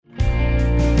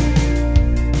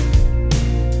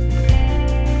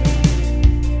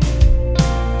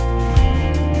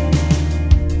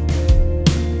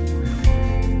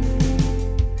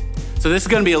So this is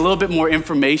gonna be a little bit more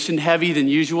information heavy than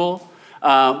usual,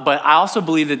 but I also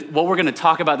believe that what we're gonna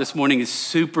talk about this morning is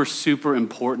super, super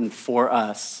important for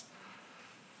us.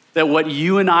 That what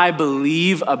you and I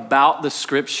believe about the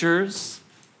scriptures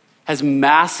has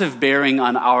massive bearing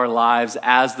on our lives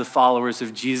as the followers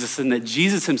of Jesus, and that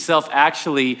Jesus himself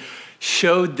actually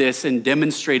showed this and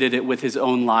demonstrated it with his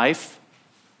own life.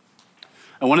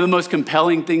 And one of the most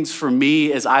compelling things for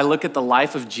me as I look at the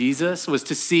life of Jesus was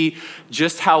to see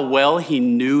just how well he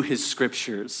knew his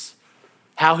scriptures,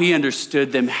 how he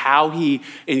understood them, how he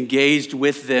engaged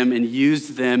with them and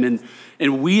used them.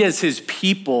 And we as his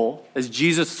people, as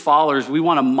Jesus followers, we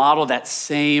want to model that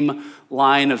same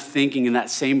line of thinking and that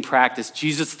same practice.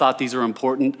 Jesus thought these are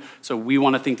important, so we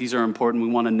want to think these are important. We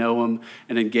want to know them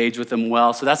and engage with them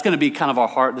well. So that's going to be kind of our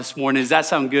heart this morning. Does that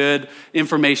sound good?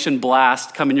 Information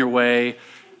blast coming your way.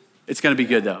 It's going to be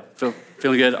good though.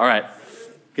 Feeling good? All right.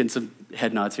 Getting some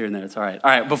head nods here and there. It's all right. All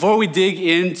right. Before we dig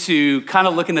into kind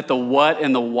of looking at the what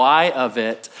and the why of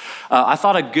it, I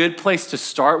thought a good place to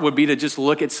start would be to just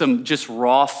look at some just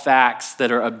raw facts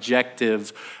that are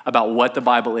objective about what the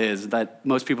Bible is that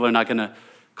most people are not going to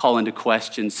call into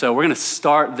question. So we're going to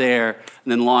start there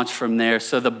and then launch from there.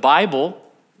 So the Bible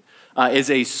is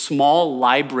a small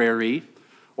library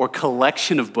or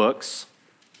collection of books.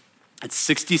 It's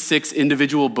 66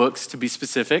 individual books to be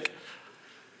specific.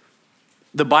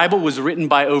 The Bible was written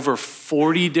by over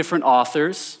 40 different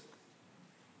authors.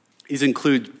 These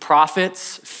include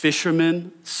prophets,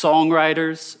 fishermen,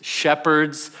 songwriters,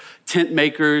 shepherds, tent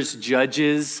makers,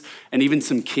 judges, and even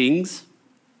some kings.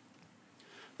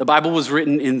 The Bible was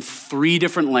written in 3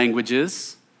 different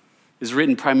languages. It's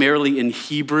written primarily in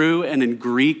Hebrew and in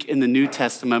Greek in the New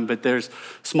Testament, but there's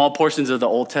small portions of the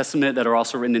Old Testament that are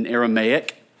also written in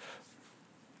Aramaic.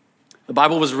 The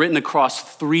Bible was written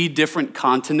across 3 different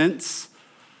continents.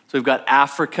 So we've got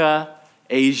Africa,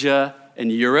 Asia, and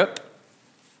Europe.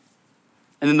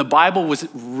 And then the Bible was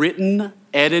written,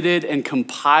 edited, and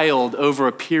compiled over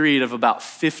a period of about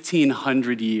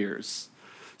 1,500 years.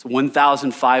 So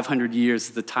 1,500 years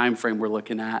is the time frame we're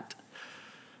looking at.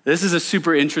 This is a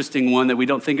super interesting one that we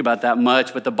don't think about that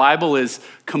much, but the Bible is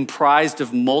comprised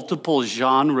of multiple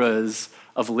genres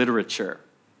of literature.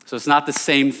 So it's not the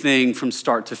same thing from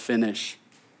start to finish.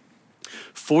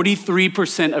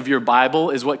 43% of your Bible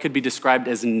is what could be described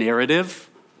as narrative.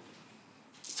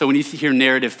 So when you hear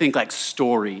narrative, think like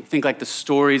story. Think like the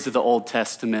stories of the Old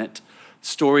Testament,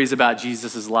 stories about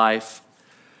Jesus' life.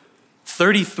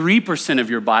 33% of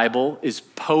your Bible is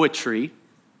poetry.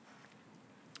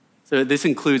 So this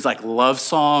includes like love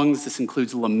songs, this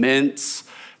includes laments,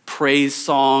 praise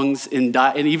songs, and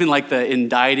even like the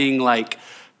indicting, like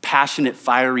passionate,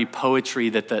 fiery poetry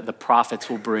that the prophets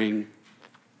will bring.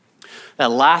 That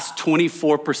last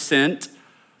 24%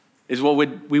 is what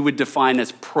we would define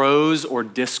as prose or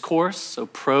discourse. So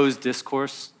prose,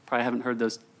 discourse, probably haven't heard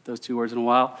those 2 words in a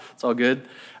while. It's all good.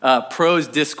 Prose,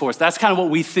 discourse, that's kind of what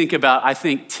we think about, I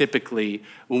think, typically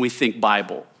when we think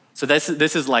Bible. So this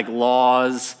is like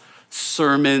laws,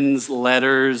 sermons,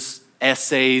 letters,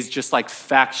 essays, just like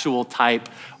factual type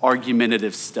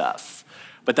argumentative stuff.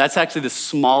 But that's actually the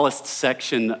smallest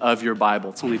section of your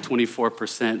Bible. It's only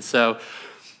 24%. So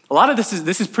a lot of this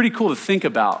is pretty cool to think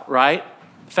about, right?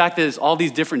 The fact that there's all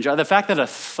these different genres. The fact that a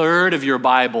third of your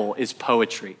Bible is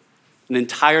poetry. An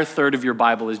entire third of your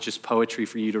Bible is just poetry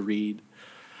for you to read.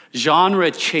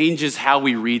 Genre changes how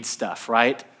we read stuff,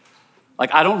 right?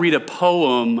 Like I don't read a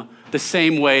poem the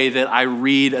same way that I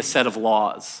read a set of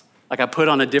laws. Like I put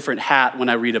on a different hat when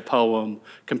I read a poem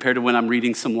compared to when I'm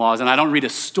reading some laws. And I don't read a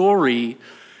story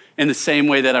in the same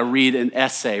way that I read an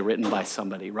essay written by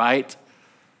somebody, right?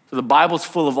 So the Bible's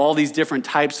full of all these different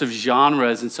types of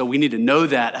genres, and so we need to know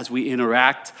that as we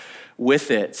interact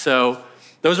with it. So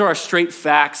those are our straight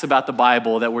facts about the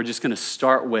Bible that we're just gonna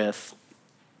start with.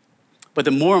 But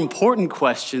the more important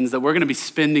questions that we're gonna be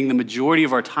spending the majority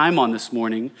of our time on this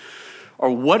morning are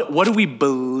what do we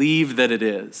believe that it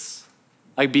is?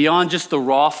 Like beyond just the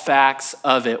raw facts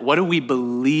of it, what do we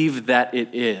believe that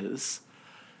it is?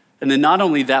 And then not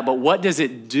only that, but what does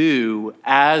it do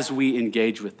as we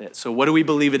engage with it? So what do we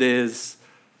believe it is?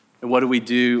 And what do we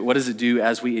do? What does it do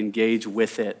as we engage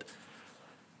with it?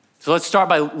 So let's start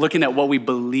by looking at what we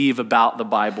believe about the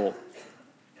Bible.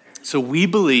 So we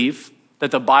believe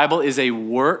that the Bible is a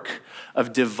work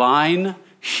of divine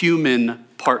human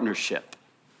partnership.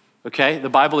 Okay? The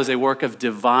Bible is a work of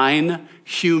divine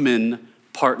human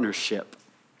partnership.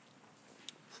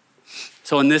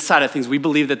 So on this side of things, we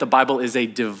believe that the Bible is a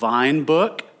divine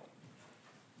book.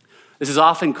 This is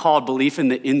often called belief in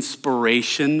the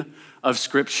inspiration of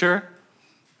Scripture.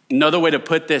 Another way to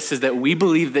put this is that we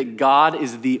believe that God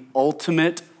is the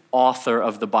ultimate author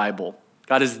of the Bible.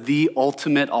 God is the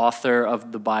ultimate author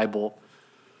of the Bible.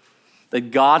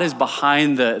 That God is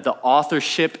behind the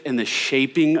authorship and the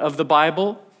shaping of the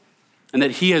Bible, and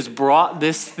that he has brought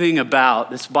this thing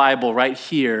about, this Bible right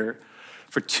here,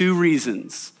 for two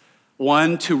reasons.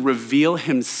 One, to reveal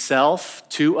himself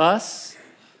to us,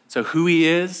 so who he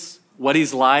is, what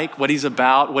he's like, what he's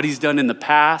about, what he's done in the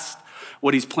past,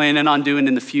 what he's planning on doing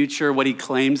in the future, what he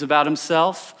claims about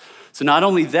himself. So not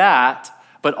only that,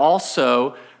 but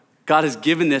also God has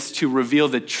given this to reveal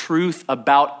the truth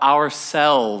about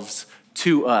ourselves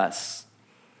to us.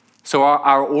 So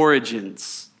our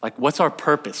origins, like what's our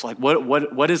purpose? Like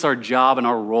what is our job and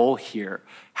our role here?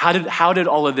 How did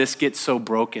all of this get so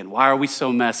broken? Why are we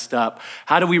so messed up?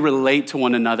 How do we relate to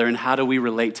one another, and how do we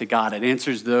relate to God? It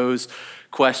answers those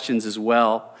questions as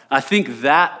well. I think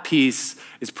that piece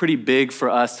is pretty big for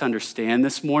us to understand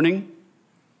this morning.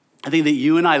 I think that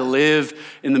you and I live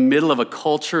in the middle of a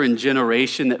culture and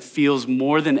generation that feels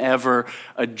more than ever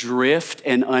adrift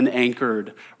and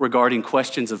unanchored regarding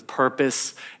questions of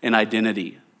purpose and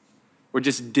identity. We're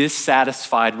just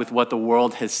dissatisfied with what the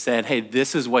world has said. Hey,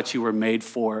 this is what you were made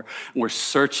for. And we're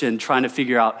searching, trying to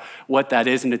figure out what that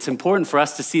is. And it's important for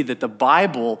us to see that the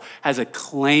Bible has a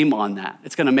claim on that.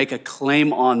 It's going to make a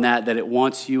claim on that it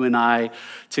wants you and I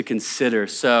to consider.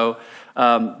 So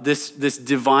this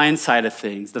divine side of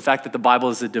things, the fact that the Bible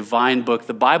is a divine book,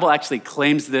 the Bible actually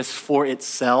claims this for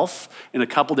itself in a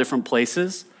couple different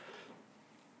places.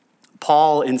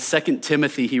 Paul in 2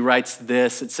 Timothy, he writes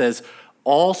this. It says,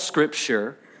 all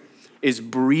scripture is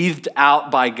breathed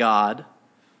out by God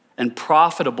and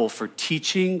profitable for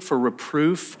teaching, for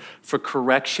reproof, for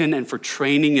correction, and for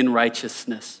training in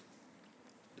righteousness.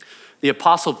 The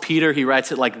Apostle Peter, he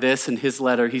writes it like this in his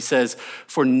letter. He says,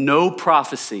 for no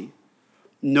prophecy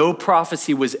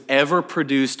was ever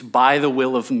produced by the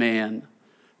will of man,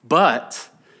 but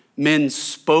men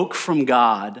spoke from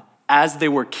God as they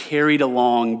were carried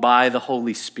along by the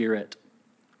Holy Spirit.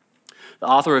 The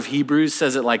author of Hebrews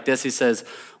says it like this. He says,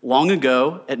 long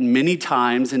ago, at many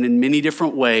times and in many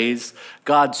different ways,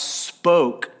 God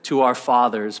spoke to our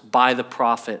fathers by the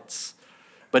prophets.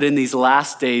 But in these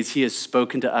last days, he has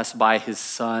spoken to us by his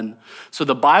Son. So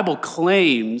the Bible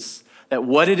claims that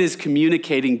what it is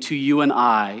communicating to you and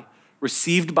I,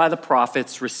 received by the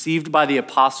prophets, received by the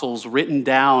apostles, written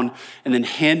down, and then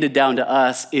handed down to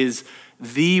us, is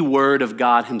the word of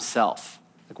God himself.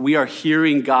 We are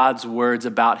hearing God's words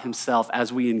about himself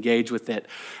as we engage with it.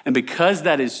 And because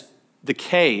that is the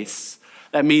case,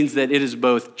 that means that it is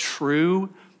both true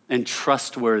and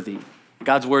trustworthy.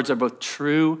 God's words are both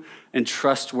true and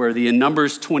trustworthy. In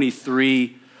Numbers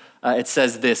 23, it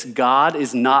says this, God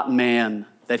is not man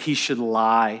that he should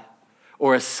lie,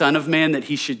 or a son of man that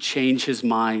he should change his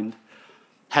mind.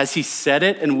 Has he said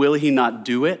it and will he not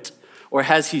do it? Or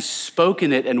has he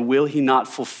spoken it and will he not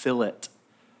fulfill it?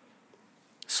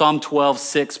 Psalm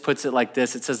 12:6 puts it like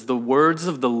this. It says, the words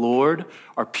of the Lord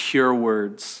are pure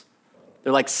words.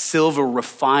 They're like silver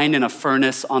refined in a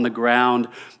furnace on the ground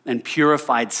and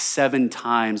purified 7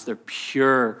 times. They're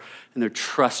pure and they're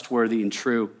trustworthy and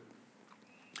true.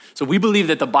 So we believe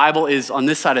that the Bible is, on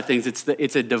this side of things,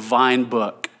 it's a divine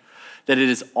book, that it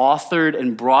is authored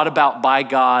and brought about by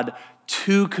God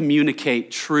to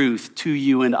communicate truth to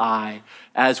you and I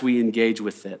as we engage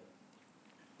with it.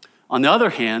 On the other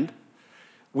hand,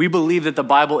 we believe that the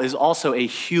Bible is also a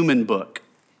human book,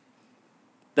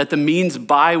 that the means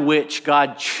by which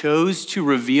God chose to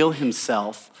reveal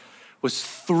himself was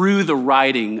through the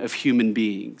writing of human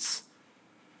beings.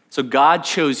 So God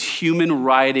chose human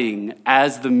writing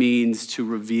as the means to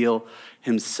reveal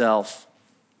himself.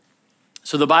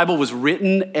 So the Bible was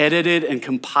written, edited, and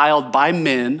compiled by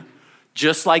men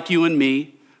just like you and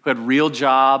me, who had real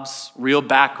jobs, real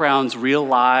backgrounds, real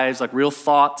lives, like real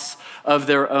thoughts of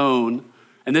their own.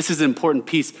 And this is an important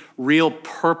piece, real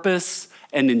purpose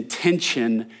and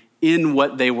intention in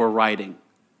what they were writing,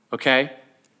 okay?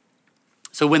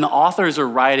 So when the authors are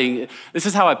writing, this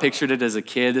is how I pictured it as a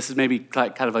kid. This is maybe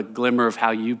kind of a glimmer of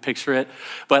how you picture it.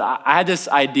 But I had this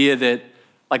idea that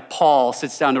like Paul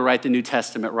sits down to write the New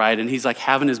Testament, right? And he's like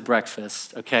having his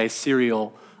breakfast, okay?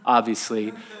 Cereal,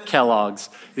 obviously, Kellogg's.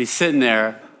 And he's sitting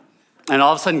there, and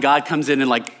all of a sudden God comes in and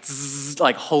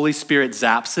like Holy Spirit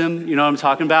zaps him. You know what I'm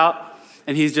talking about?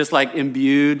 And he's just like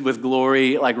imbued with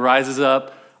glory, like rises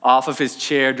up off of his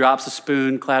chair, drops a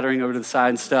spoon, clattering over to the side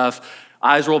and stuff.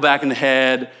 Eyes roll back in the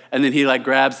head, and then he like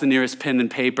grabs the nearest pen and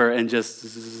paper and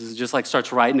just like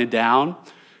starts writing it down.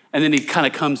 And then he kind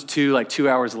of comes to like 2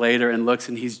 hours later and looks,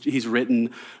 and he's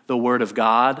written the word of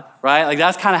God, right? Like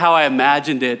that's kind of how I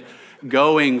imagined it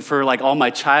going for like all my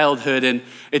childhood. And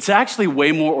it's actually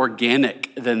way more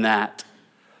organic than that.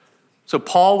 So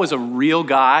Paul was a real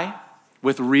guy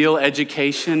with real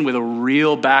education, with a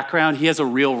real background. He has a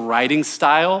real writing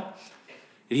style.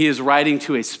 And he is writing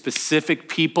to a specific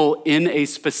people in a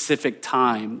specific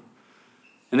time.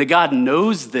 And that God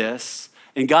knows this,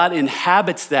 and God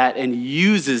inhabits that and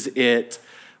uses it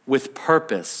with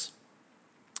purpose.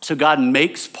 So God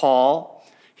makes Paul,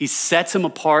 he sets him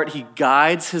apart, he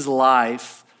guides his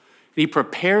life, and he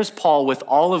prepares Paul with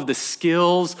all of the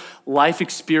skills, life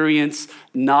experience,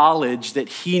 knowledge that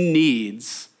he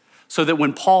needs, so that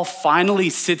when Paul finally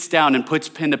sits down and puts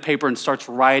pen to paper and starts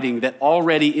writing, that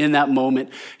already in that moment,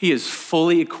 he is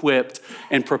fully equipped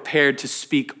and prepared to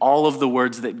speak all of the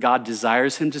words that God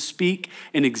desires him to speak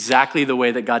in exactly the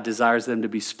way that God desires them to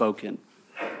be spoken.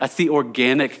 That's the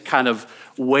organic kind of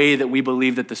way that we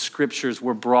believe that the scriptures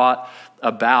were brought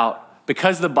about.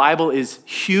 Because the Bible is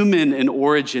human in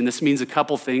origin, this means a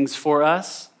couple things for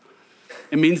us.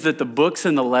 It means that the books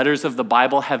and the letters of the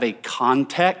Bible have a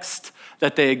context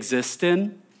that they exist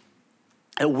in,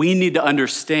 that we need to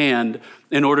understand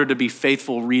in order to be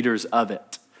faithful readers of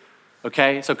it.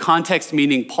 Okay? So context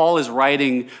meaning Paul is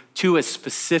writing to a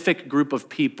specific group of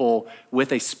people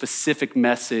with a specific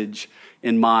message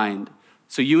in mind.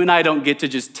 So you and I don't get to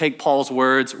just take Paul's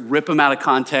words, rip them out of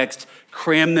context,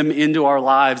 cram them into our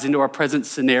lives, into our present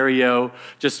scenario,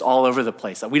 just all over the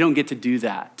place. We don't get to do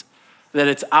that. That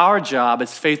it's our job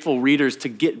as faithful readers to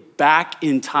get back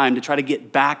in time, to try to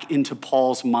get back into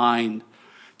Paul's mind,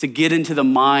 to get into the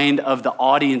mind of the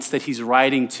audience that he's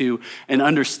writing to and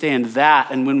understand that.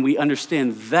 And when we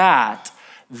understand that,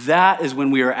 that is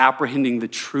when we are apprehending the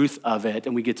truth of it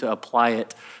and we get to apply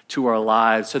it to our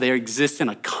lives. So they exist in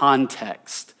a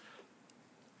context.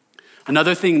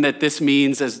 Another thing that this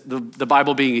means, as the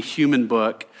Bible being a human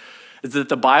book, is that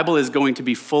the Bible is going to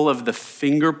be full of the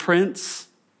fingerprints,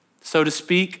 so to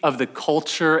speak, of the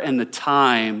culture and the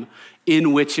time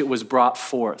in which it was brought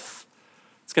forth.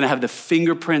 It's going to have the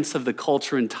fingerprints of the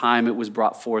culture and time it was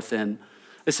brought forth in.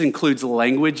 This includes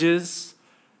languages,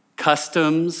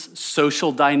 customs,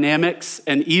 social dynamics,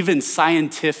 and even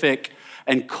scientific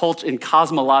and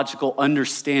cosmological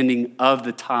understanding of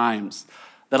the times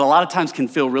that a lot of times can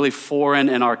feel really foreign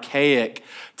and archaic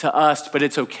to us, but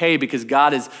it's okay because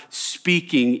God is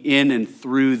speaking in and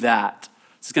through that.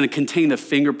 It's going to contain the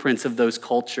fingerprints of those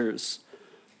cultures.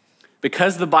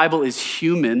 Because the Bible is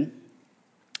human,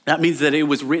 that means that it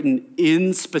was written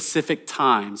in specific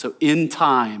time, so in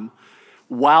time,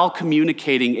 while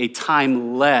communicating a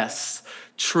timeless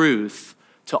truth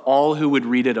to all who would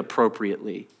read it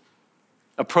appropriately.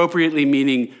 Appropriately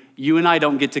meaning you and I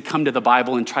don't get to come to the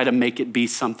Bible and try to make it be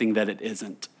something that it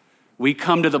isn't. We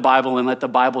come to the Bible and let the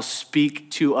Bible speak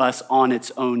to us on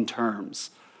its own terms.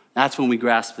 That's when we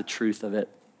grasp the truth of it.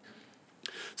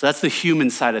 So that's the human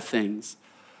side of things.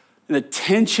 And the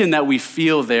tension that we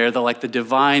feel there, the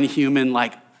divine human,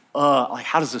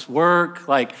 how does this work?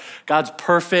 God's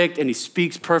perfect and he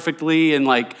speaks perfectly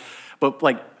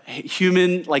but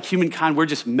humankind, we're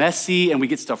just messy and we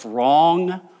get stuff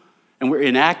wrong and we're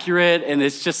inaccurate and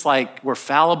it's just we're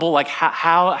fallible.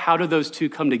 How do those two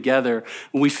come together?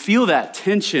 When we feel that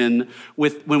tension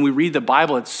when we read the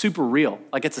Bible, it's super real.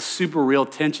 It's a super real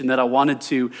tension that I wanted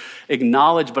to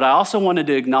acknowledge, but I also wanted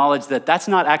to acknowledge that that's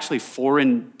not actually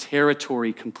foreign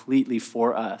territory completely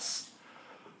for us.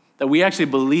 That we actually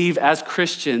believe as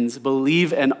Christians,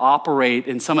 believe and operate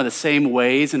in some of the same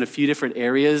ways in a few different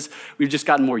areas. We've just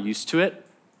gotten more used to it.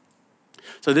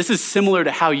 So this is similar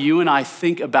to how you and I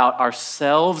think about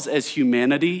ourselves as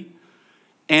humanity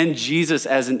and Jesus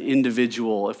as an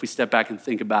individual, if we step back and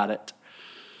think about it.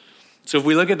 So if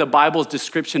we look at the Bible's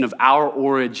description of our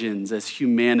origins as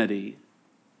humanity,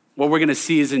 what we're going to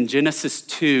see is in Genesis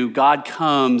 2, God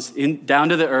comes down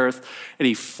to the earth and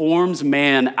he forms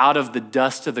man out of the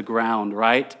dust of the ground,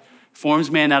 right? Forms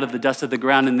man out of the dust of the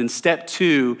ground. And then step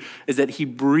 2 is that he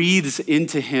breathes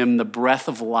into him the breath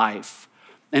of life.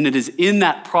 And it is in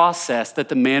that process that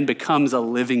the man becomes a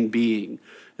living being,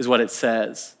 is what it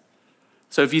says.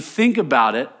 So if you think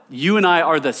about it, you and I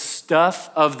are the stuff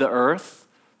of the earth.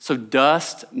 So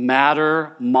dust,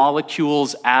 matter,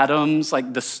 molecules, atoms,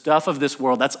 the stuff of this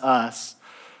world, that's us.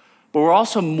 But we're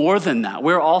also more than that.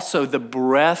 We're also the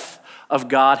breath of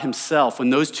God himself. When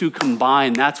those two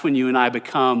combine, that's when you and I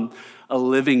become a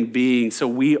living being. So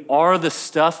we are the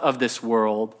stuff of this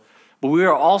world, but we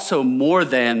are also more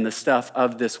than the stuff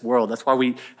of this world. That's why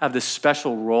we have this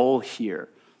special role here.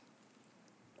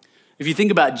 If you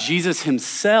think about Jesus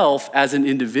himself as an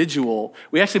individual,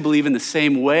 we actually believe in the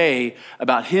same way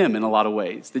about him in a lot of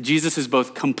ways. That Jesus is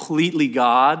both completely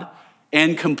God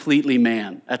and completely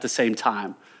man at the same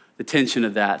time. The tension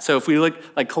of that. So if we look,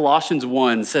 Colossians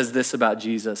 1 says this about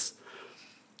Jesus.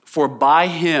 For by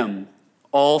him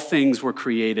all things were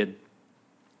created,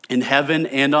 in heaven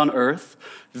and on earth,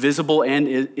 visible and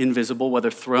invisible,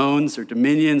 whether thrones or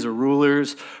dominions or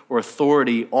rulers or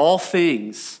authority, all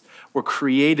things were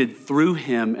created through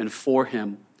him and for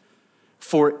him.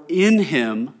 For in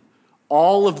him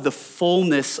all of the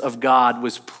fullness of God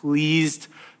was pleased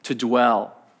to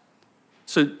dwell.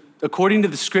 So according to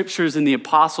the scriptures and the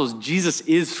apostles, Jesus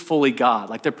is fully God.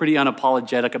 Like they're pretty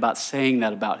unapologetic about saying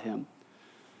that about him.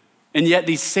 And yet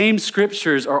these same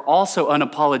scriptures are also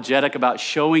unapologetic about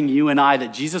showing you and I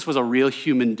that Jesus was a real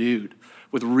human dude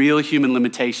with real human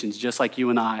limitations, just like you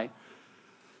and I.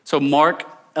 So Mark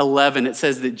 11, it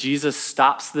says that Jesus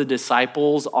stops the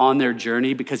disciples on their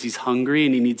journey because he's hungry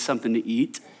and he needs something to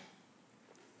eat.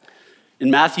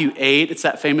 In Matthew 8, it's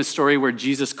that famous story where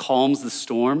Jesus calms the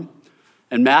storm.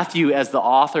 And Matthew, as the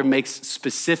author, makes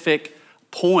specific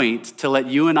point to let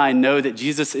you and I know that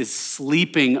Jesus is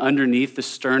sleeping underneath the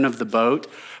stern of the boat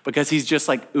because he's just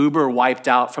like uber wiped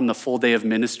out from the full day of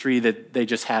ministry that they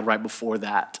just had right before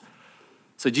that.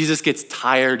 So Jesus gets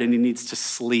tired and he needs to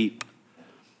sleep.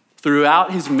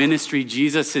 Throughout his ministry,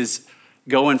 Jesus is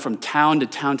going from town to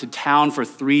town to town for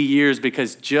 3 years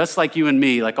because just like you and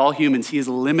me, like all humans, he is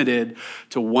limited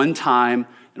to one time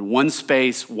and one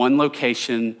space, one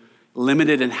location,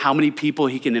 limited in how many people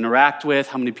he can interact with,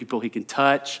 how many people he can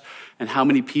touch, and how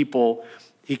many people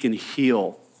he can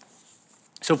heal.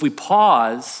 So if we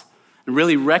pause and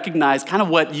really recognize kind of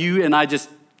what you and I just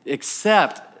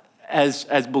accept as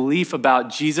belief about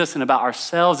Jesus and about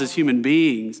ourselves as human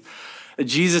beings, that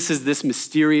Jesus is this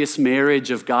mysterious marriage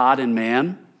of God and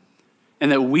man,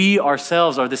 and that we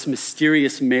ourselves are this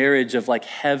mysterious marriage of like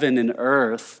heaven and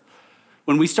earth.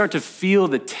 When we start to feel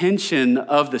the tension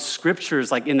of the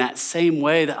scriptures, like in that same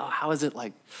way, that how is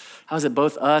it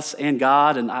both us and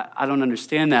God? And I don't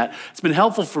understand that. It's been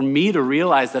helpful for me to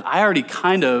realize that I already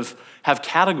kind of have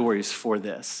categories for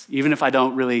this, even if I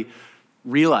don't really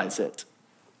realize it.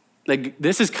 Like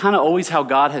this is kind of always how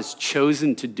God has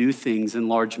chosen to do things in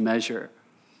large measure.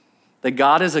 That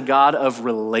God is a God of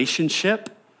relationship,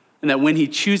 and that when he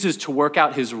chooses to work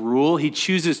out his rule, he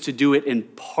chooses to do it in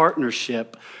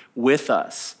partnership with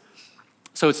us.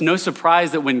 So it's no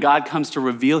surprise that when God comes to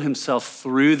reveal himself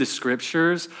through the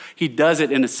scriptures, he does it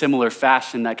in a similar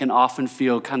fashion that can often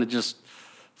feel kind of just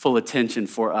full of tension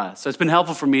for us. So it's been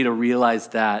helpful for me to realize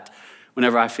that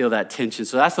whenever I feel that tension.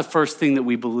 So that's the first thing that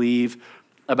we believe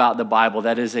about the Bible.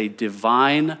 That is a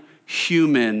divine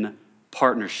human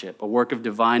partnership, a work of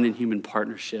divine and human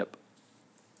partnership.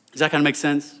 Does that kind of make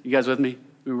sense? You guys with me?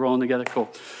 We rolling together? Cool.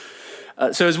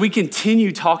 So as we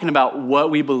continue talking about what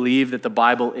we believe that the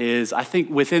Bible is, I think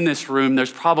within this room,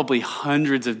 there's probably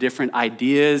hundreds of different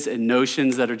ideas and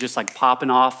notions that are just like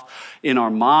popping off in our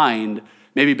mind,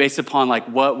 maybe based upon like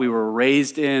what we were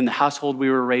raised in, the household we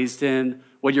were raised in,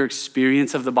 what your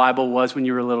experience of the Bible was when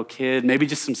you were a little kid, maybe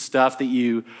just some stuff that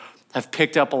you have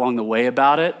picked up along the way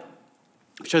about it.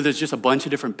 I'm sure there's just a bunch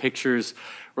of different pictures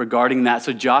regarding that.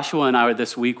 So Joshua and I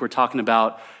this week, we're talking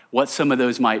about what some of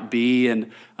those might be.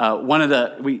 And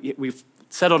we've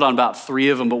settled on about 3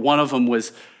 of them, but one of them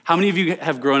was, how many of you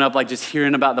have grown up like just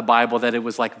hearing about the Bible, that it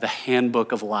was like the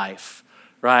handbook of life,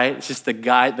 right? It's just the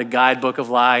guidebook of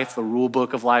life, the rule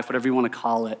book of life, whatever you want to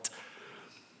call it.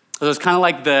 So it's kind of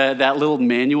like that little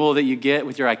manual that you get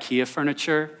with your IKEA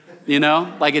furniture, you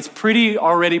know? Like it's pretty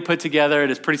already put together. It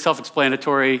is pretty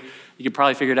self-explanatory. You can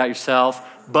probably figure it out yourself.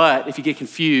 But if you get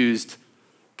confused,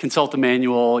 consult the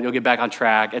manual, you'll get back on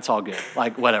track. It's all good.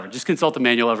 Like whatever, just consult the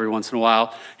manual every once in a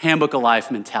while. Handbook of life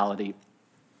mentality.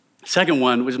 Second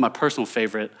one, which is my personal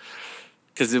favorite,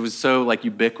 because it was so like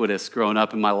ubiquitous growing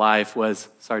up in my life, was,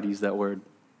 sorry to use that word,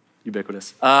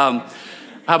 ubiquitous.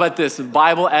 How about this? The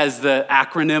Bible as the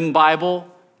acronym Bible,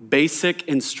 basic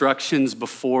instructions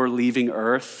before leaving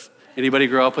earth. Anybody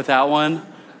grow up with that one?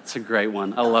 It's a great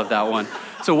one. I love that one.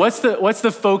 So what's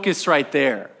the focus right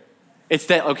there? It's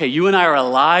that, okay, you and I are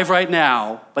alive right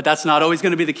now, but that's not always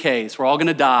going to be the case. We're all going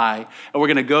to die, and we're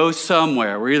going to go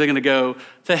somewhere. We're either going to go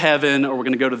to heaven or we're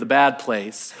going to go to the bad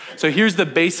place. So here's the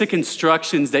basic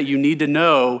instructions that you need to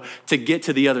know to get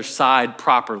to the other side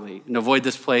properly. And avoid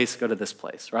this place, go to this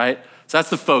place, right? So that's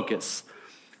the focus.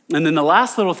 And then the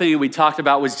last little thing that we talked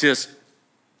about was just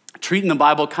treating the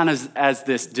Bible kind of as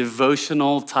this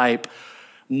devotional type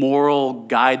moral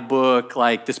guidebook,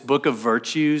 like this book of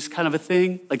virtues kind of a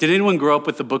thing. Like, did anyone grow up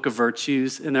with the book of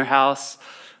virtues in their house?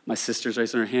 My sister's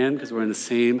raising her hand because we're in the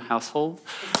same household.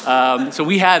 So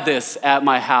we had this at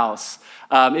my house.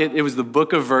 It was the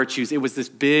book of virtues. It was this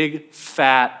big,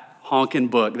 fat, honking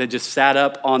book that just sat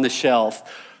up on the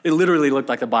shelf. It literally looked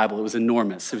like the Bible. It was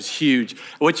enormous. It was huge.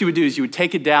 What you would do is you would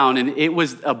take it down, and it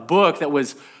was a book that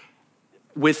was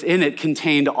within it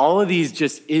contained all of these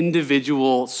just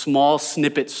individual small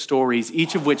snippet stories,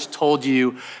 each of which told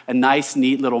you a nice,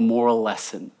 neat little moral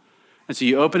lesson. And so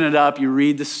you open it up, you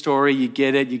read the story, you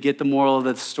get it, you get the moral of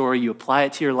the story, you apply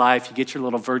it to your life, you get your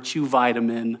little virtue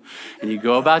vitamin, and you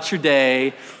go about your day,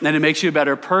 and then it makes you a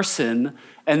better person,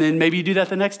 and then maybe you do that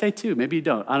the next day too. Maybe you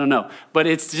don't, I don't know. But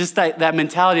it's just that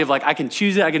mentality of like, I can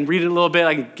choose it, I can read it a little bit,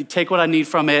 I can take what I need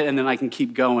from it, and then I can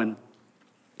keep going.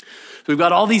 So we've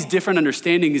got all these different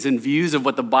understandings and views of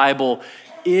what the Bible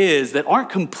is that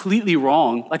aren't completely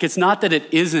wrong. Like, it's not that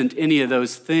it isn't any of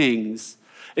those things.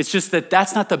 It's just that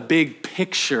that's not the big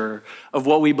picture of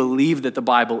what we believe that the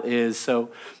Bible is. So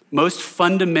most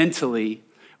fundamentally,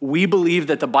 we believe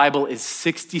that the Bible is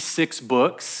 66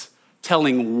 books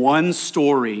telling one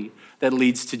story that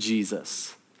leads to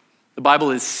Jesus. The Bible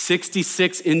is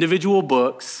 66 individual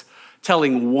books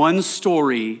telling one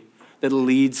story that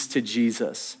leads to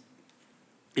Jesus.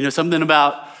 You know, something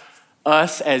about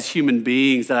us as human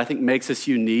beings that I think makes us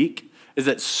unique is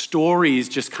that stories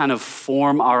just kind of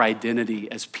form our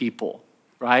identity as people,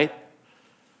 right?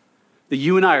 That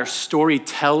you and I are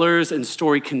storytellers and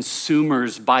story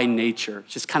consumers by nature.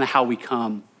 It's just kind of how we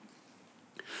come.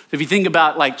 So if you think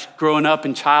about like growing up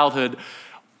in childhood,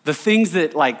 the things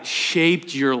that like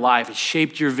shaped your life, it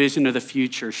shaped your vision of the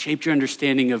future, shaped your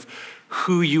understanding of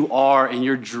who you are and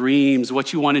your dreams,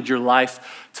 what you wanted your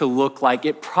life to look like.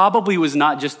 It probably was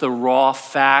not just the raw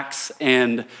facts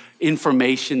and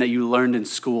information that you learned in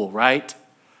school, right?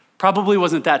 Probably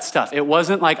wasn't that stuff. It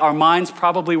wasn't like our minds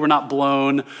probably were not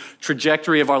blown,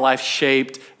 trajectory of our life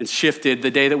shaped and shifted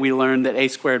the day that we learned that a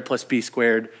squared plus b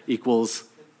squared equals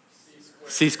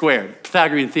c squared.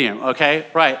 Pythagorean theorem, okay?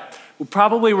 Right. We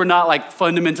probably were not like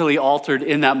fundamentally altered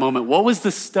in that moment. What was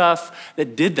the stuff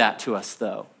that did that to us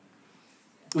though?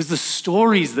 It was the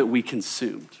stories that we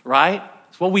consumed, right?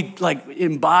 It's what we like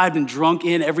imbibed and drunk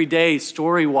in every day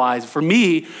story-wise. For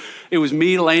me, it was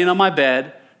me laying on my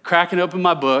bed, cracking open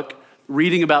my book,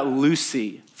 reading about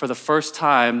Lucy for the first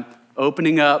time,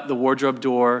 opening up the wardrobe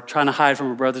door, trying to hide from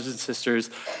her brothers and sisters,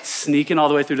 sneaking all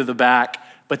the way through to the back,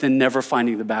 but then never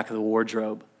finding the back of the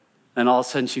wardrobe. And all of a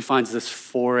sudden she finds this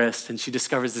forest and she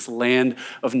discovers this land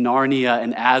of Narnia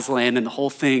and Aslan, and the whole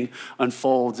thing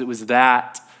unfolds. It was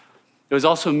that. It was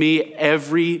also me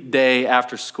every day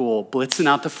after school, blitzing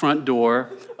out the front door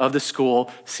of the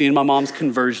school, seeing my mom's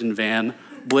conversion van,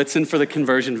 blitzing for the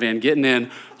conversion van, getting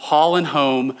in, hauling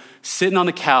home, sitting on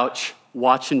the couch,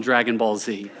 watching Dragon Ball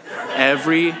Z.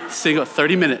 Every single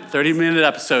 30-minute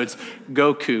episodes,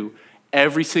 Goku,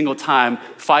 every single time,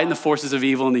 fighting the forces of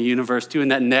evil in the universe, doing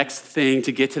that next thing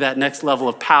to get to that next level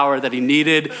of power that he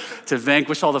needed to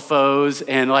vanquish all the foes.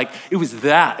 And like, it was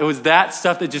that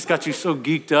stuff that just got you so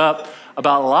geeked up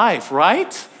about life,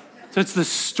 right? So it's the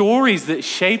stories that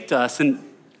shaped us. And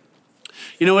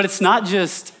you know what, it's not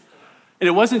just, and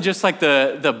it wasn't just like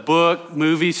the book,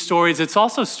 movie stories, it's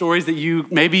also stories that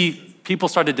maybe people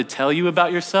started to tell you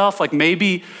about yourself. Like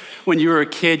maybe when you were a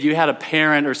kid, you had a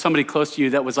parent or somebody close to you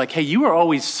that was like, hey, you were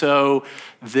always so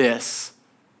this.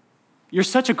 You're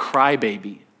such a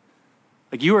crybaby.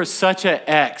 Like you are such a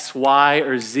X, Y,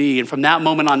 or Z. And from that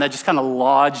moment on, that just kind of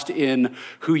lodged in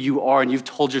who you are, and you've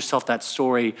told yourself that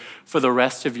story for the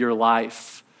rest of your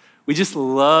life. We just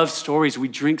love stories. We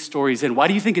drink stories in. Why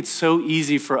do you think it's so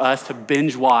easy for us to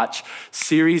binge watch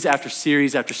series after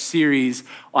series after series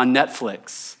on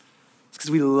Netflix? It's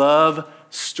because we love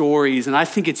stories. And I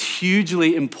think it's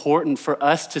hugely important for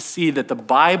us to see that the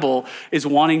Bible is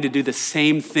wanting to do the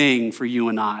same thing for you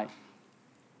and I.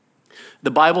 The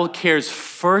Bible cares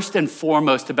first and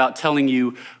foremost about telling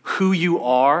you who you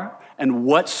are and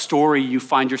what story you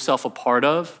find yourself a part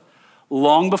of,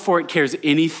 long before it cares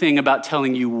anything about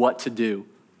telling you what to do.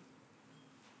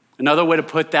 Another way to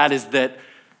put that is that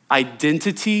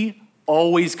identity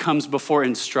always comes before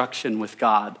instruction with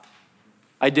God.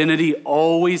 Identity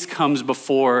always comes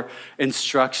before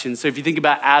instruction. So if you think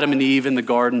about Adam and Eve in the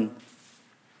garden,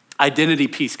 identity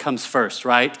piece comes first,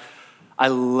 right? I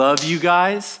love you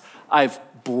guys. I've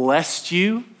blessed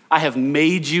you. I have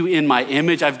made you in my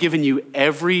image. I've given you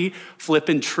every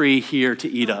flippin' tree here to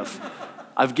eat of.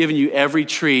 I've given you every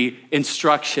tree.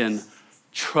 Instruction.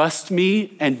 Trust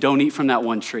me and don't eat from that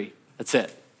one tree. That's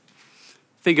it.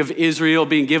 Think of Israel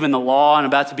being given the law and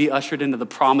about to be ushered into the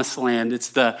promised land. It's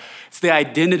the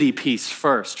identity piece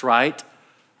first, right?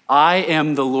 I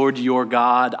am the Lord your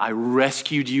God. I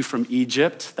rescued you from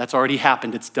Egypt. That's already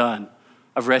happened. It's done.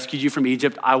 I've rescued you from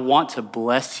Egypt. I want to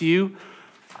bless you.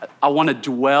 I want to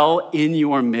dwell in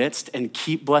your midst and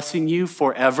keep blessing you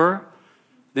forever.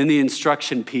 Then the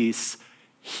instruction piece,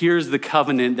 here's the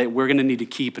covenant that we're going to need to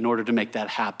keep in order to make that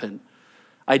happen.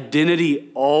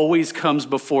 Identity always comes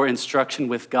before instruction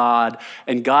with God,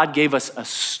 and God gave us a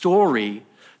story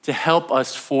to help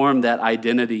us form that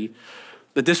identity.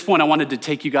 At this point, I wanted to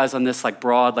take you guys on this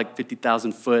broad,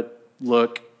 50,000 foot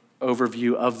look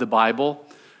overview of the Bible.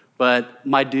 But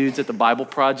my dudes at the Bible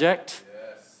Project,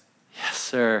 yes,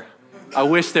 sir. I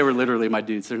wish they were literally my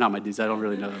dudes. They're not my dudes. I don't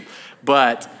really know them.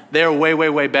 But they're way, way,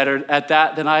 way better at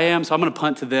that than I am. So I'm going to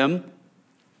punt to them.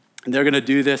 And they're going to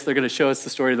do this. They're going to show us the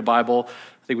story of the Bible.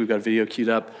 I think we've got a video queued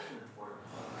up.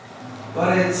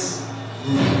 But it's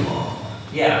really long.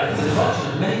 Yeah, it's a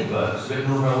collection of many books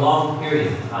written over a long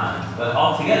period of time. But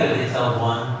altogether, they tell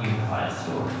one unified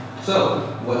story. So,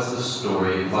 what's the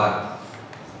story of the Bible?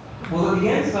 Well, it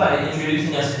begins by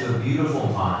introducing us to a beautiful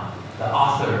mind, the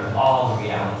author of all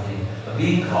reality, a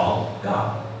being called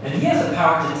God. And he has the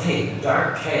power to take the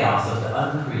dark chaos of the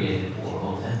uncreated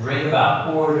world and bring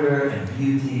about order and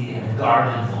beauty and a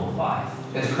garden full of life.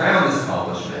 And to crown this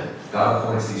accomplishment, God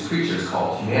appoints these creatures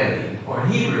called humanity, or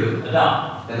in Hebrew,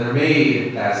 Adam. And they're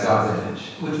made as God's image.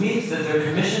 Which means that they're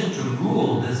commissioned to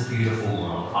rule this beautiful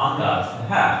world on God's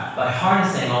behalf by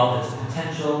harnessing all of its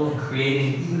potential and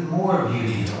creating even more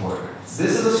beauty and order.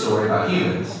 This is a story about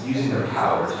humans using their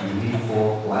power to do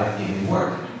meaningful, life-giving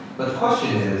work. But the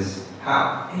question is,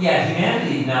 how? Yeah,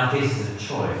 humanity now faces a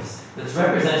choice that's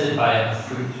represented by a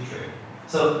fruit tree.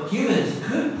 So humans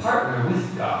could partner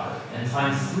with God and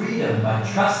find freedom by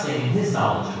trusting in his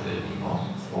knowledge of good and evil.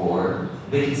 Or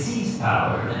they could seize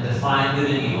power and define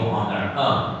good and evil on their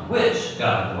own, which,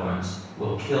 God warns,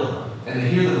 will kill them. And they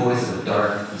hear the voice of a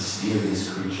dark,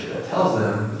 mysterious creature that tells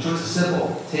them the choice is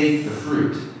simple. Take the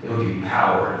fruit. It will give you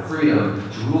power and freedom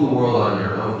to rule the world on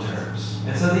your own terms.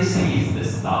 And so they seize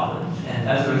this knowledge, and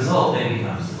as a result, they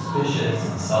become suspicious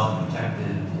and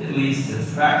self-protective. It leads to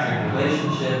fractured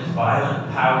relationships,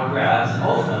 violent power grabs, and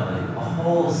ultimately a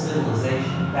whole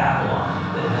civilization,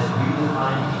 Babylon, that has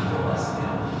redefined evil as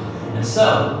good. And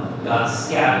so, God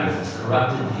scatters this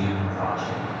corrupted human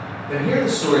project. And here the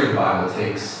story of the Bible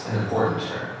takes an important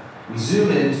turn. We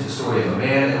zoom into the story of a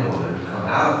man and a woman who come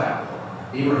out of Babylon,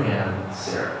 Abraham and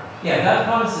Sarah. Yeah, God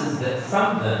promises that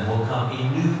from them will come a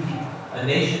new people, a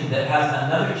nation that has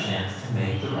another chance to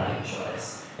make the right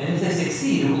choice. And if they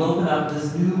succeed, it will open up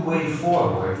this new way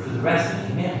forward for the rest of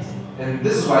humanity. And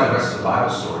this is why the rest of the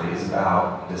Bible story is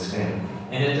about this family.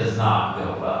 And it does not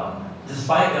go well.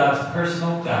 Despite God's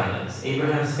personal guidance,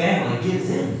 Abraham's family gives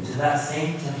in to that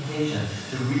same temptation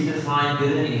to redefine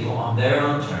good and evil on their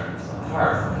own terms,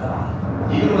 apart from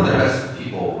God. Even when the rest of the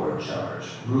people were in charge,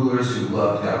 rulers who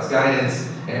loved God's guidance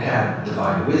and had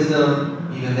divine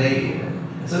wisdom, even they gave in.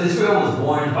 And so Israel was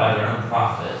warned by their own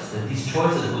prophets that these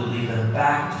choices would lead them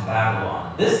back to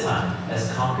Babylon, this time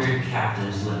as conquered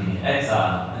captives living in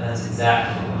exile, and that's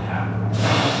exactly what happened.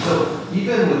 So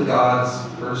even with God's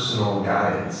personal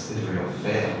guidance, Israel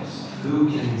fails. Who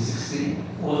can succeed?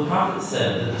 Well, the prophet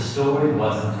said that the story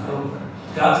wasn't over.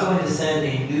 God's going to send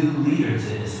a new leader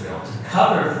to Israel to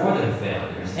cover for their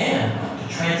failures and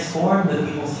to transform the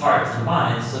people's hearts and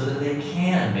minds so that they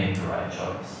can make the right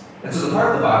choice. And so the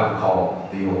part of the Bible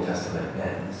called the Old Testament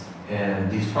ends,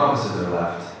 and these promises are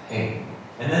left hanging.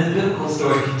 And then the biblical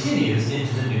story continues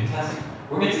into the New Testament.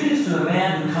 We're introduced to a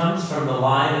man who comes from the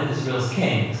line of Israel's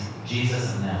kings,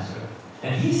 Jesus of Nazareth.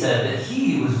 And he said that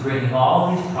he was bringing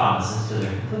all these promises to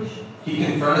their completion. He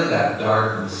confronted that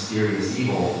dark, mysterious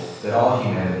evil that all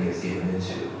humanity has given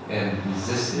into and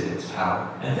resisted its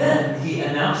power. And then he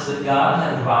announced that God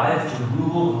had arrived to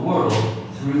rule the world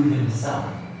through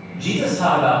himself. Jesus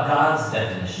taught about God's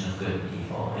definition of good and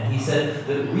evil, and he said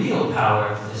that real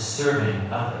power is serving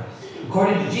others.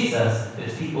 According to Jesus,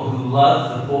 it's people who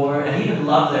love the poor and even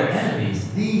love their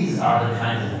enemies. These are the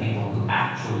kinds of people who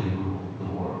actually rule the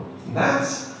world.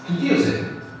 That's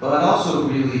confusing, but also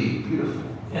really beautiful.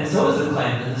 And so is the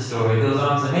claim that the story goes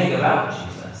on to make about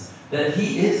Jesus, that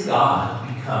he is God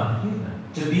become human,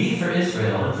 to be for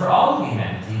Israel and for all of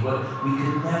humanity what we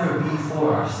could never be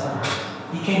for ourselves.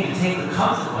 He came to take the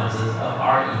consequences of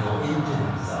our evil into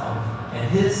himself, and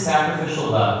his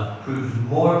sacrificial love proved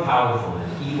more powerful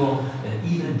than evil and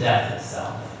even death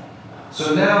itself.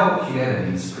 So now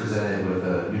humanity is presented with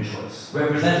a new choice,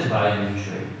 represented by a new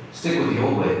tree. Stick with the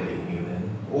old way of being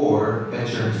human, or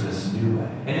venture into this new way.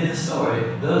 And in the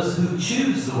story, those who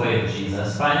choose the way of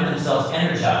Jesus find themselves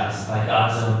energized by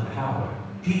God's own power.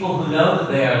 People who know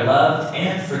that they are loved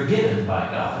and forgiven by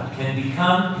God can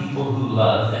become people who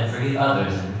love and forgive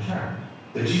others in return.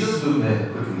 The Jesus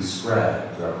movement quickly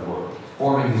spread throughout the world,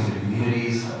 forming these new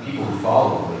communities of people who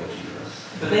follow the way of Jesus.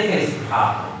 But they faced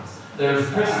problems. There was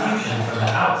persecution from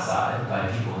the outside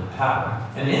by people in power,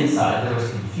 and inside there was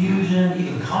confusion,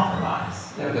 even compromise.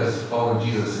 Yeah, because following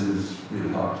Jesus is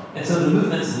really hard. And so the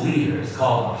movement's leaders,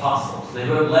 called apostles, they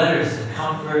wrote letters to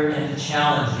comfort and to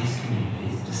challenge these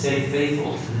communities to stay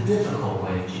faithful to the difficult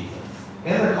way of Jesus.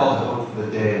 And they're called to hope for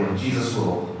the day when Jesus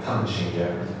will come and change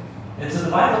everything. And so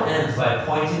the Bible ends by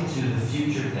pointing to the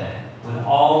future day, when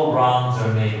all wrongs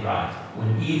are made right,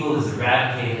 when evil is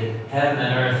eradicated, heaven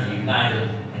and earth are united,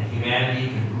 and humanity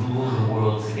can rule the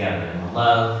world together in the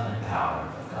love and power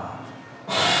of God.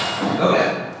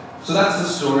 Okay. So that's the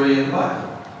story of the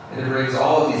Bible, and it brings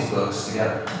all of these books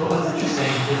together. But what's interesting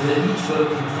is that each book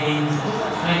contains a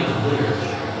different kind of literature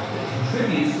that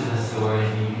contributes to the story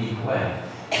in a unique way.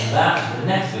 And that's the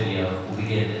next video we'll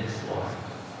begin to explore.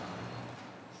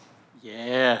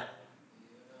 Yeah.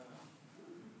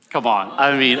 Come on.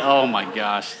 I mean, oh my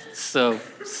gosh. So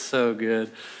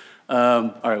good.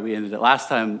 All right, we ended it. Last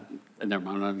time, never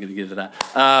mind, I'm not going to get to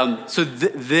that. So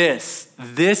this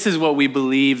is what we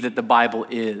believe that the Bible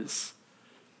is.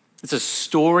 It's a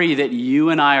story that you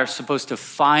and I are supposed to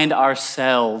find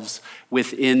ourselves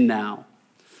within now.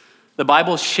 The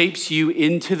Bible shapes you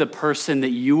into the person that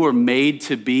you were made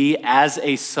to be as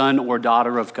a son or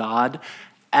daughter of God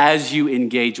as you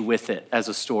engage with it as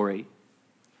a story.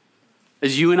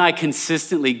 As you and I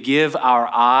consistently give our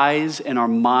eyes and our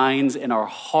minds and our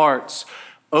hearts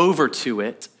over to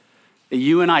it, that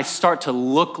you and I start to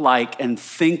look like and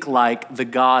think like the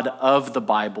God of the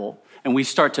Bible, and we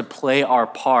start to play our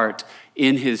part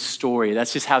in his story.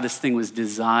 That's just how this thing was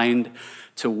designed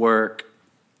to work.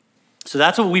 So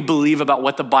that's what we believe about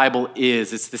what the Bible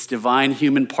is. It's this divine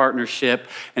human partnership,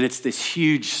 and it's this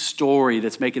huge story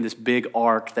that's making this big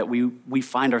arc that we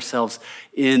find ourselves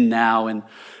in now. And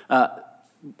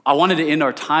I wanted to end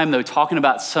our time, though, talking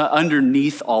about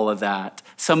underneath all of that,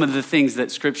 some of the things that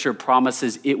Scripture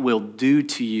promises it will do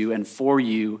to you and for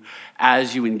you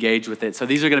as you engage with it. So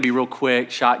these are going to be real quick,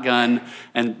 shotgun,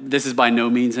 and this is by no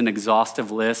means an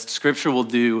exhaustive list. Scripture will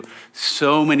do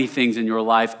so many things in your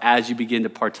life as you begin to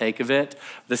partake of it.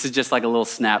 This is just like a little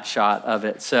snapshot of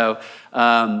it. So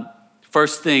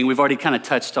first thing, we've already kind of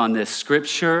touched on this.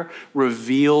 Scripture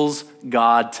reveals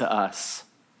God to us.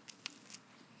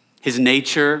 His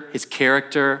nature, his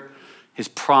character, his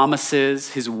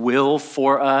promises, his will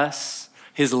for us,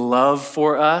 his love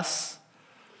for us.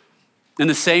 In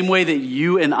the same way that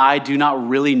you and I do not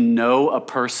really know a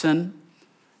person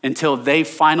until they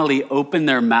finally open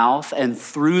their mouth and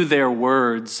through their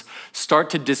words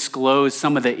start to disclose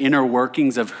some of the inner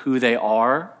workings of who they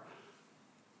are.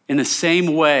 In the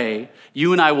same way,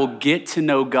 you and I will get to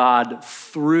know God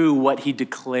through what he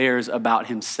declares about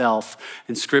himself.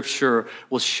 And Scripture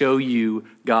will show you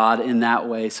God in that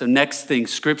way. So next thing,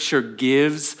 Scripture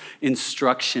gives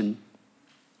instruction.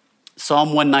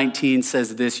 Psalm 119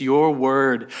 says this, "Your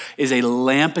word is a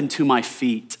lamp unto my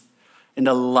feet and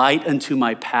a light unto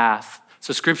my path."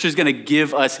 So Scripture is going to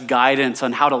give us guidance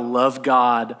on how to love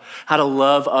God, how to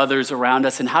love others around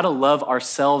us, and how to love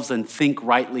ourselves and think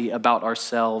rightly about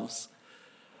ourselves.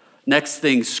 Next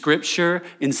thing, Scripture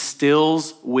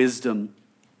instills wisdom.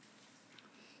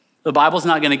 The Bible's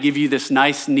not going to give you this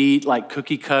nice, neat, like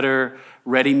cookie cutter,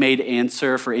 ready-made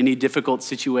answer for any difficult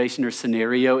situation or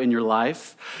scenario in your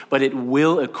life, but it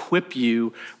will equip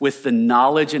you with the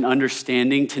knowledge and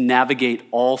understanding to navigate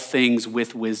all things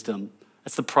with wisdom.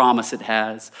 That's the promise it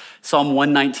has. Psalm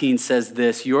 119 says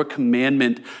this, "Your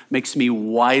commandment makes me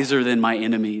wiser than my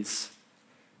enemies,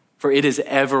 for it is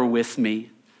ever with me.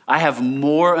 I have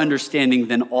more understanding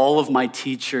than all of my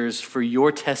teachers, for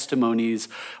your testimonies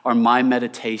are my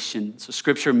meditation." So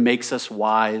Scripture makes us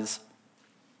wise.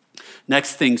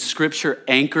 Next thing, Scripture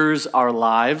anchors our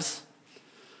lives.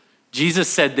 Jesus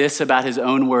said this about his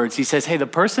own words. He says, hey, the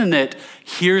person that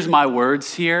hears my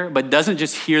words here, but doesn't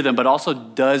just hear them, but also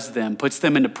does them, puts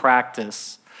them into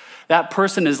practice, that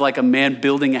person is like a man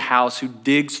building a house who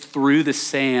digs through the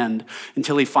sand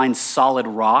until he finds solid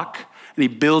rock, and he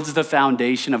builds the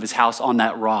foundation of his house on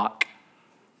that rock.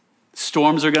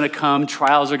 Storms are going to come,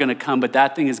 trials are going to come, but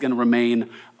that thing is going to remain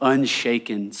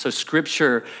unshaken. So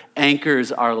Scripture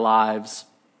anchors our lives.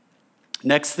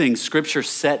 Next thing, Scripture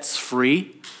sets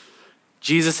free.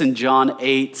 Jesus in John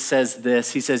 8 says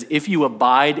this. He says, "If you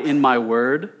abide in my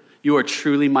word, you are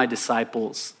truly my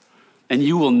disciples, and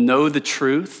you will know the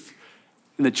truth,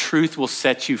 and the truth will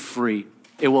set you free."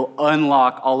 It will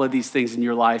unlock all of these things in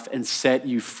your life and set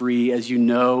you free as you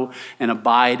know and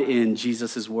abide in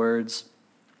Jesus' words.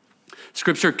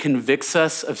 Scripture convicts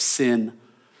us of sin.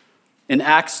 In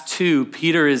Acts 2,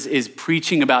 Peter is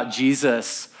preaching about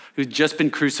Jesus, who's just been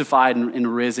crucified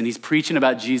and risen. He's preaching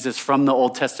about Jesus from the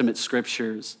Old Testament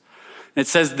scriptures. And it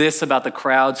says this about the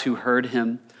crowds who heard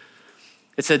him.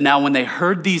 It said, "Now when they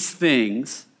heard these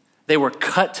things, they were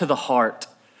cut to the heart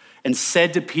and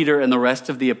said to Peter and the rest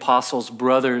of the apostles,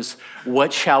 "Brothers,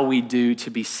 what shall we do to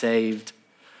be saved?"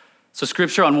 So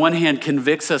Scripture on one hand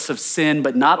convicts us of sin,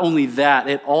 but not only that,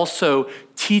 it also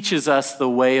teaches us the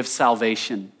way of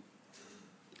salvation.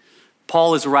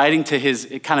 Paul is writing to his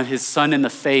son in the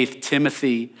faith,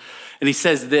 Timothy, and he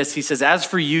says this, he says, "As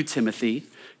for you, Timothy,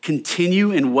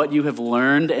 continue in what you have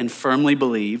learned and firmly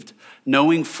believed,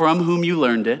 knowing from whom you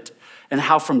learned it, and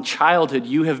how from childhood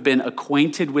you have been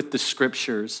acquainted with the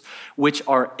scriptures, which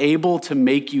are able to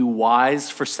make you wise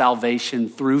for salvation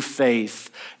through faith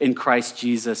in Christ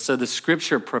Jesus." So the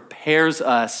scripture prepares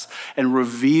us and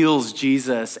reveals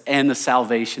Jesus and the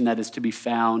salvation that is to be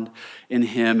found in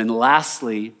him. And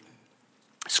lastly,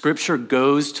 scripture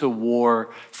goes to war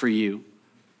for you.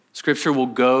 Scripture will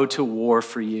go to war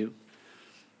for you.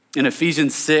 In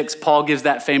Ephesians 6, Paul gives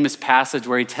that famous passage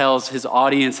where he tells his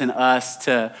audience and us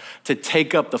to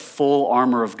take up the full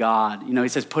armor of God. He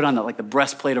says, put on the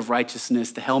breastplate of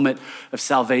righteousness, the helmet of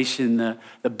salvation,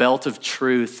 the belt of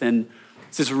truth. And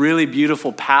it's this really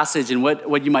beautiful passage. And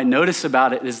what you might notice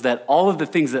about it is that all of the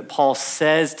things that Paul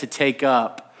says to take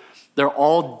up, they're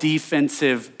all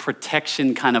defensive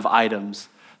protection kind of items.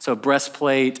 So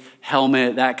breastplate,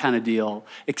 helmet, that kind of deal,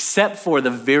 except for the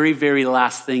very, very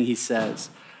last thing he says.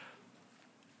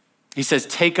 He says,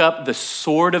 take up the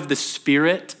sword of the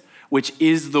Spirit, which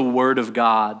is the word of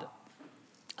God.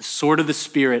 The sword of the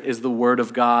Spirit is the word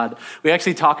of God. We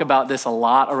actually talk about this a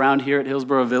lot around here at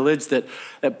Hillsboro Village,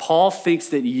 that Paul thinks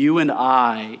that you and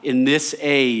I in this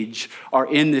age are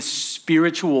in this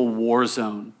spiritual war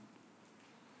zone.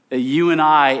 That you and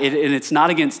I, and it's not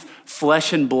against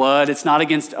flesh and blood, it's not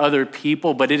against other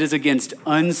people, but it is against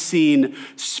unseen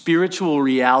spiritual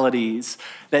realities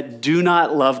that do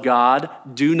not love God,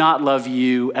 do not love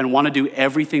you, and want to do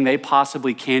everything they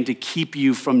possibly can to keep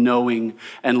you from knowing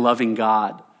and loving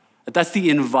God. That's the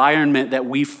environment that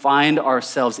we find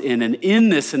ourselves in. And in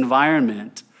this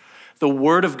environment, the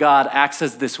Word of God acts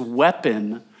as this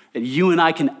weapon that you and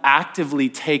I can actively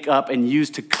take up and use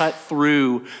to cut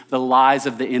through the lies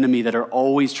of the enemy that are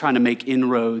always trying to make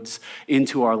inroads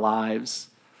into our lives.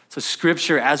 So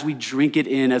Scripture, as we drink it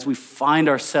in, as we find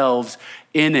ourselves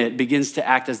in it, begins to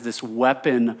act as this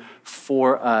weapon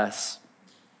for us.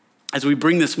 As we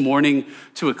bring this morning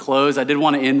to a close, I did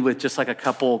want to end with just a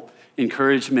couple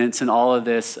encouragements in all of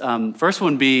this. First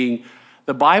one being,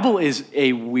 the Bible is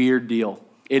a weird deal.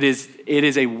 It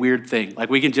is a weird thing.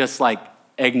 We can just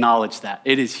acknowledge that.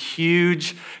 It is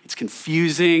huge. It's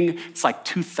confusing. It's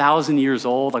 2,000 years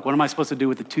old. What am I supposed to do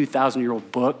with a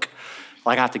 2,000-year-old book?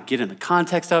 I have to get in the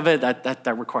context of it.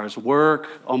 That requires work.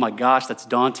 Oh my gosh, that's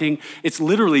daunting. It's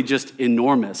literally just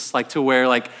enormous. To where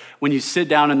when you sit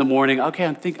down in the morning, okay,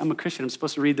 I'm a Christian. I'm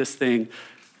supposed to read this thing.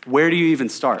 Where do you even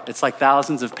start? It's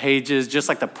thousands of pages, just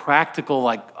the practical,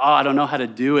 I don't know how to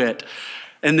do it.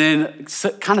 And then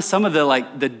kind of some of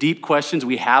the deep questions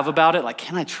we have about it,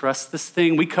 can I trust this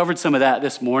thing? We covered some of that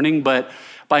this morning, but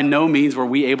by no means were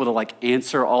we able to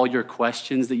answer all your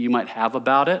questions that you might have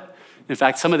about it. In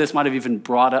fact, some of this might have even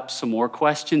brought up some more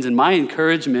questions. And my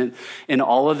encouragement in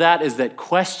all of that is that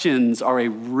questions are a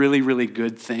really, really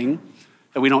good thing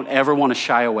that we don't ever want to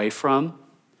shy away from.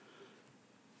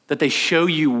 That they show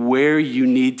you where you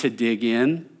need to dig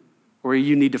in, where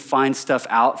you need to find stuff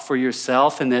out for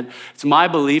yourself. And that it's my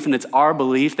belief and it's our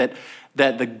belief that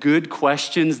the good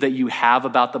questions that you have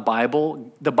about the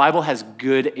Bible has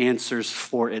good answers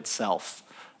for itself.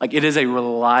 It is a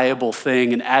reliable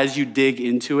thing. And as you dig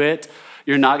into it,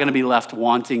 you're not going to be left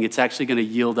wanting. It's actually going to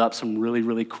yield up some really,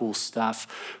 really cool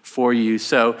stuff for you.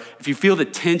 So if you feel the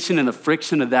tension and the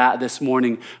friction of that this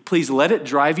morning, please let it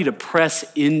drive you to press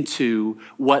into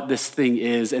what this thing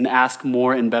is and ask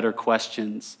more and better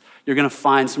questions. You're going to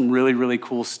find some really, really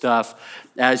cool stuff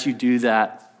as you do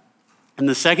that. And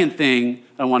the second thing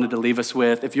I wanted to leave us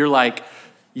with, if you're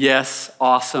yes,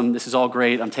 awesome, this is all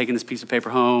great. I'm taking this piece of paper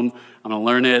home. I'm going to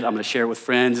learn it. I'm going to share it with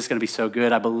friends. It's going to be so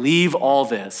good. I believe all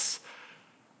this.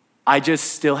 I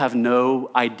just still have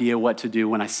no idea what to do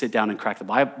when I sit down and crack the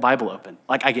Bible open.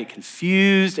 I get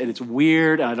confused and it's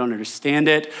weird and I don't understand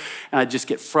it and I just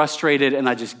get frustrated and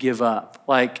I just give up.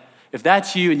 If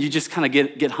that's you and you just kind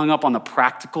of get hung up on the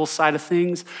practical side of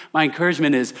things, my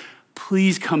encouragement is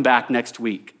please come back next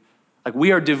week.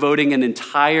 We are devoting an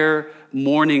entire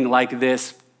morning like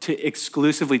this to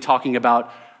exclusively talking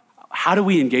about how do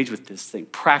we engage with this thing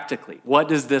practically? What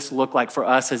does this look like for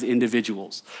us as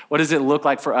individuals? What does it look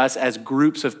like for us as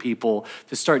groups of people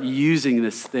to start using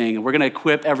this thing? And we're going to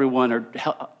equip everyone or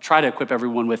try to equip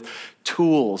everyone with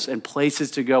tools and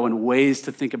places to go and ways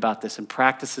to think about this and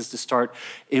practices to start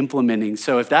implementing.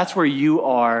 So if that's where you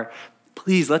are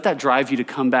please let that drive you to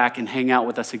come back and hang out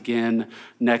with us again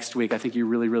next week. I think you're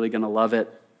really, really going to love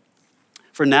it.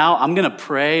 For now, I'm going to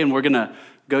pray, and we're going to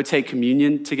go take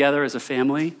communion together as a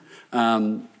family.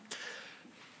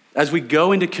 As we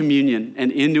go into communion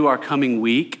and into our coming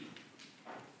week,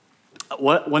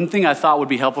 one thing I thought would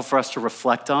be helpful for us to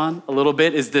reflect on a little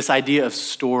bit is this idea of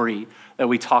story that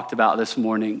we talked about this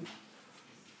morning.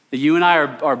 That you and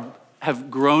I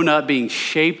have grown up being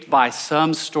shaped by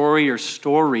some story or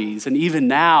stories, and even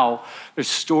now, there's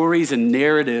stories and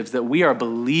narratives that we are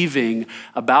believing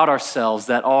about ourselves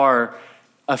that are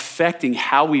affecting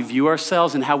how we view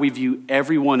ourselves and how we view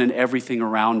everyone and everything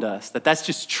around us. That's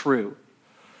just true.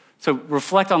 So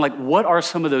reflect on what are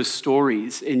some of those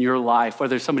stories in your life,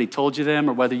 whether somebody told you them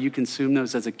or whether you consumed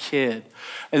those as a kid.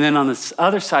 And then on this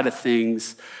other side of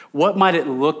things, what might it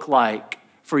look like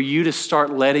for you to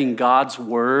start letting God's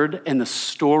word and the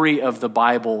story of the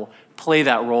Bible play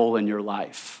that role in your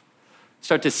life?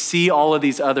 Start to see all of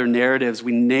these other narratives,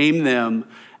 we name them,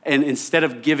 and instead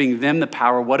of giving them the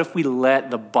power, what if we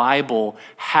let the Bible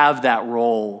have that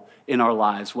role in our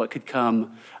lives? What could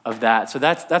come of that? So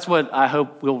that's what I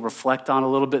hope we'll reflect on a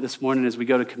little bit this morning as we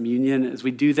go to communion. As we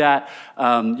do that,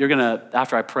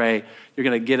 after I pray, you're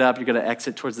gonna get up, you're gonna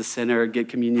exit towards the center, get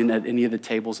communion at any of the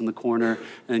tables in the corner,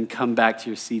 and then come back to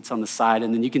your seats on the side.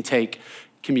 And then you can take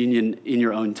communion in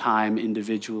your own time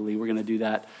individually. We're gonna do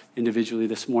that individually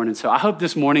this morning. So I hope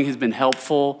this morning has been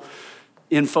helpful.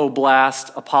 Info blast,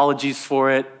 apologies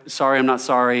for it. Sorry, I'm not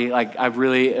sorry.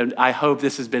 I hope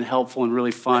this has been helpful and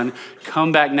really fun.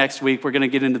 Come back next week. We're gonna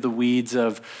get into the weeds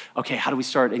of, okay, how do we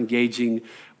start engaging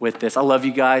with this? I love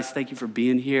you guys. Thank you for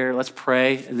being here. Let's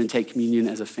pray and then take communion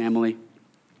as a family.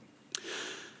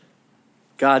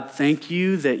 God, thank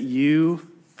you that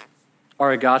you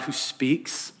are a God who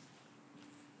speaks.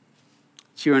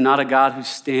 That you are not a God who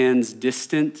stands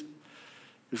distant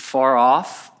and far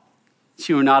off.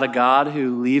 You are not a God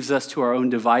who leaves us to our own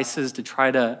devices to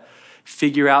try to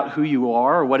figure out who you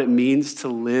are or what it means to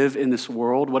live in this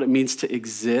world, what it means to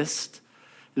exist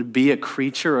and be a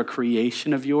creature, a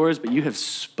creation of yours, but you have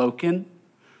spoken.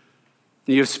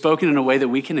 And you have spoken in a way that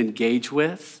we can engage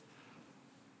with.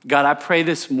 God, I pray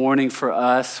this morning for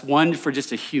us, one, for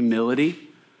just a humility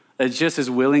that just is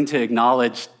willing to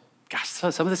acknowledge, gosh, some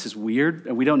of this is weird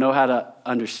and we don't know how to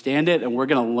understand it, and we're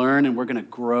gonna learn and we're gonna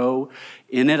grow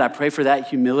in it. I pray for that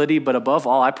humility, but above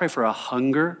all, I pray for a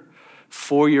hunger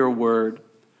for your word.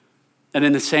 And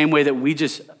in the same way that we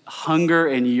just hunger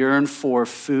and yearn for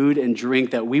food and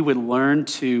drink, that we would learn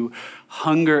to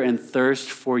hunger and thirst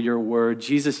for your word.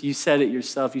 Jesus, you said it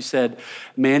yourself. You said,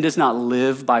 man does not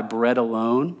live by bread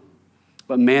alone,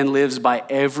 but man lives by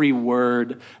every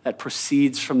word that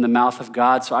proceeds from the mouth of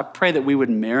God. So I pray that we would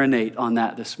marinate on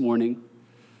that this morning,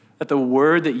 that the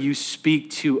word that you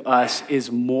speak to us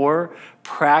is more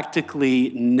practically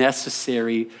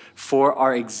necessary for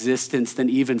our existence than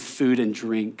even food and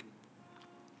drink.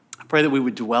 I pray that we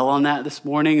would dwell on that this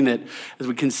morning, and that as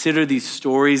we consider these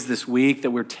stories this week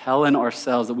that we're telling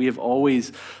ourselves that we have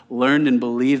always learned and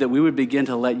believed, that we would begin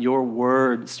to let your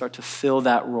word start to fill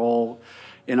that role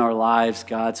in our lives,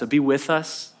 God. So be with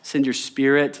us. Send your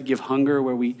spirit to give hunger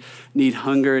where we need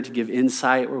hunger, to give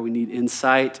insight where we need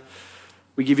insight.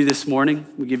 We give you this morning.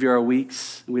 We give you our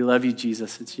weeks. And we love you,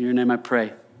 Jesus. It's in your name I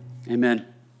pray. Amen.